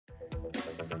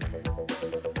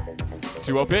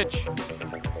2-0 pitch.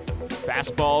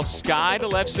 Fastball sky to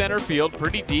left center field,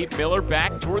 pretty deep. Miller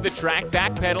back toward the track,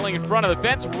 backpedaling in front of the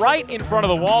fence, right in front of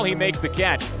the wall. He makes the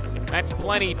catch. That's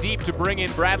plenty deep to bring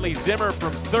in Bradley Zimmer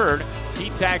from third. He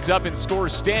tags up and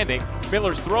scores standing.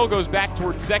 Miller's throw goes back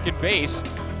towards second base.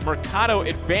 Mercado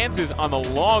advances on the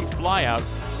long flyout,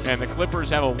 and the Clippers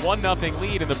have a 1-0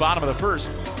 lead in the bottom of the first.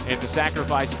 It's a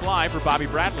sacrifice fly for Bobby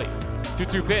Bradley.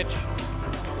 2-2 pitch.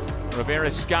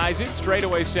 Rivera skies it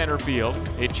straightaway center field.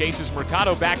 It chases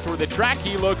Mercado back toward the track.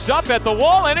 He looks up at the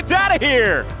wall, and it's out of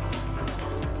here.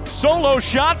 Solo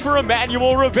shot for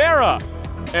Emmanuel Rivera.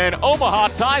 And Omaha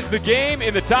ties the game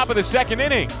in the top of the second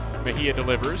inning. Mejia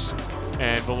delivers,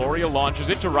 and Veloria launches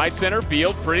it to right center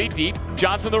field, pretty deep.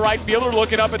 Johnson, the right fielder,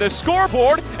 looking up at the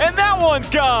scoreboard, and that one's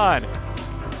gone.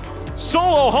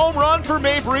 Solo home run for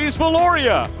Maybreeze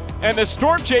Veloria. And the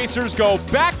Storm Chasers go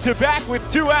back-to-back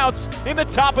with 2 outs in the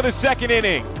top of the second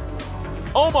inning.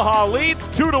 Omaha leads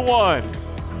 2-1.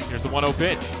 Here's the 1-0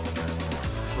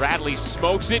 pitch. Bradley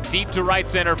smokes it deep to right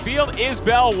center field.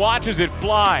 Isbell watches it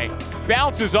fly.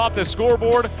 Bounces off the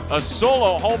scoreboard. A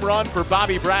solo home run for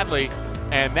Bobby Bradley.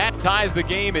 And that ties the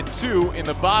game at 2 in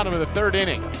the bottom of the third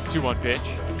inning. 2-1 pitch.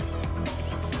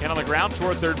 And on the ground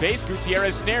toward third base,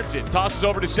 Gutierrez snares it. Tosses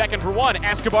over to second for 1.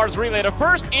 Escobar's relay to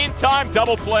first. In time,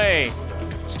 double play.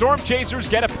 Storm Chasers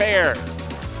get a pair.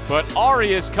 But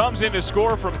Arias comes in to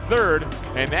score from third,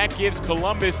 and that gives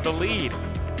Columbus the lead.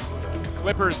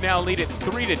 Clippers now lead it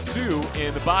 3-2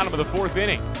 in the bottom of the fourth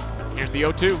inning. Here's the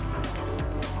 0-2.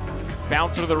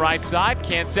 Bouncer to the right side.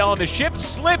 Cancel on the shift.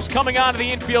 Slips coming onto the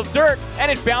infield dirt,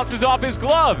 and it bounces off his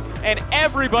glove. And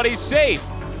everybody's safe.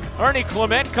 Ernie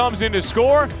Clement comes in to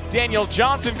score. Daniel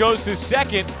Johnson goes to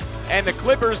second, and the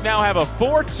Clippers now have a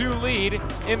 4-2 lead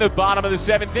in the bottom of the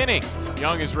seventh inning.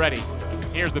 Young is ready.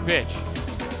 Here's the pitch.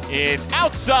 It's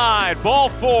outside, ball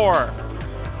 4.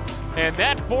 And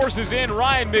that forces in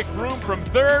Ryan McBroom from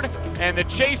third, and the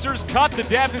Chasers cut the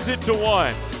deficit to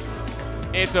 1.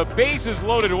 It's a bases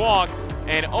loaded walk,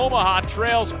 and Omaha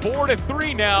trails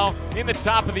 4-3 now in the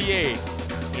top of the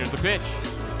 8th. Here's the pitch.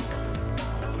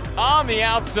 On the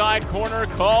outside corner,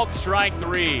 called strike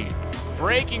 3.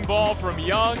 Breaking ball from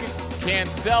Young,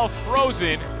 Cancel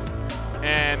frozen,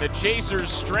 and the Chasers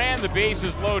strand the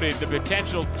bases loaded, the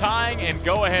potential tying and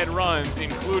go-ahead runs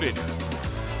included.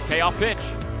 Payoff pitch.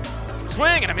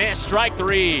 Swing and a miss, strike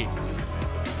 3.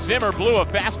 Zimmer blew a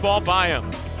fastball by him.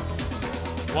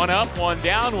 1 up, 1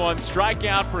 down, 1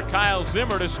 strikeout for Kyle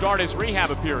Zimmer to start his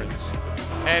rehab appearance.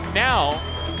 And now,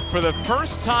 for the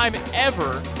first time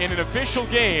ever in an official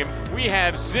game, we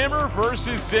have Zimmer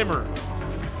versus Zimmer.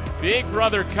 Big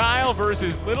brother Kyle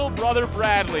versus little brother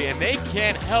Bradley, and they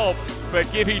can't help but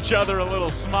give each other a little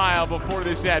smile before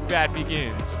this at-bat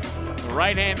begins. The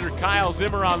right-hander Kyle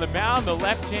Zimmer on the mound, the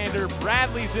left-hander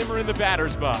Bradley Zimmer in the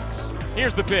batter's box.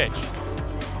 Here's the pitch.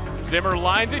 Zimmer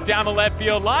lines it down the left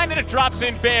field line, and it drops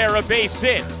in fair, a base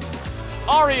hit.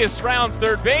 Arias rounds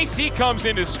third base. He comes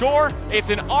in to score.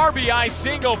 It's an RBI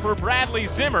single for Bradley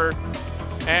Zimmer.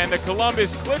 And the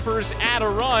Columbus Clippers add a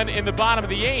run in the bottom of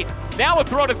the 8th. Now a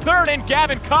throw to third, and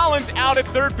Gavin Collins out at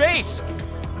third base.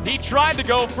 He tried to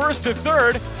go first to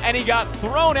third, and he got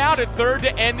thrown out at third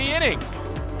to end the inning.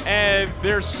 And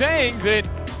they're saying that,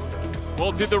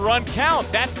 well, did the run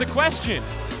count? That's the question.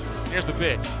 Here's the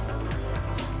pitch.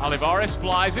 Olivares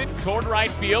flies it toward right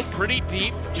field, pretty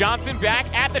deep. Johnson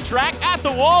back at the track, at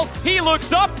the wall. He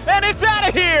looks up, and it's out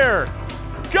of here.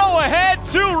 Go ahead,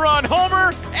 2-run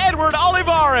homer, Edward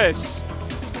Olivares.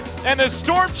 And the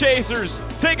Storm Chasers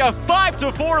take a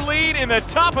 5-4 lead in the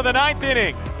top of the 9th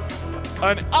inning.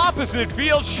 An opposite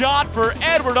field shot for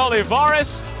Edward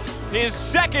Olivares, his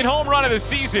 2nd home run of the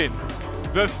season.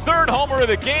 The 3rd homer of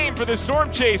the game for the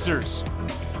Storm Chasers.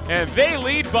 And they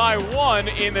lead by 1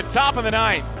 in the top of the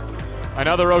 9th.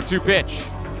 Another 0-2 pitch.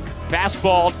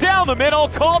 Fastball down the middle,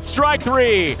 called strike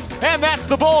 3. And that's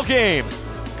the ball game.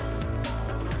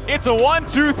 It's a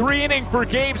 1-2-3 inning for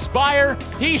Gabe Spire.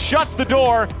 He shuts the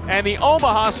door, and the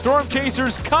Omaha Storm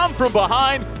Chasers come from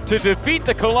behind to defeat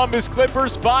the Columbus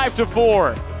Clippers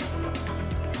 5-4.